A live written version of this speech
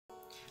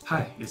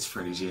Hi, it's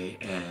Freddie J,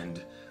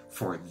 and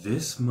for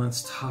this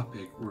month's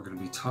topic, we're going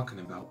to be talking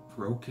about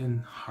broken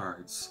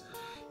hearts.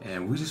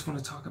 And we just want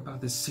to talk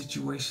about the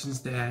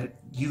situations that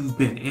you've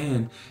been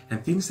in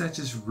and things that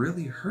just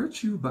really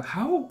hurt you, but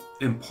how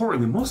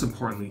importantly, most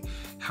importantly,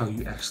 how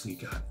you actually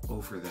got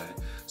over that.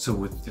 So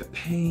with the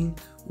pain,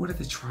 where did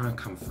the trauma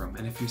come from?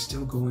 And if you're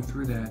still going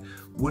through that,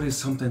 what is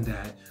something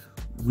that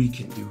we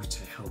can do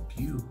to help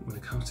you when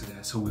it comes to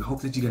that? So we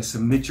hope that you guys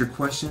submit your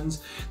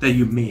questions that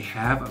you may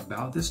have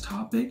about this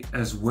topic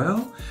as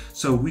well,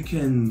 so we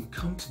can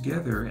come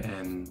together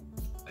and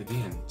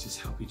again, just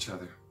help each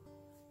other.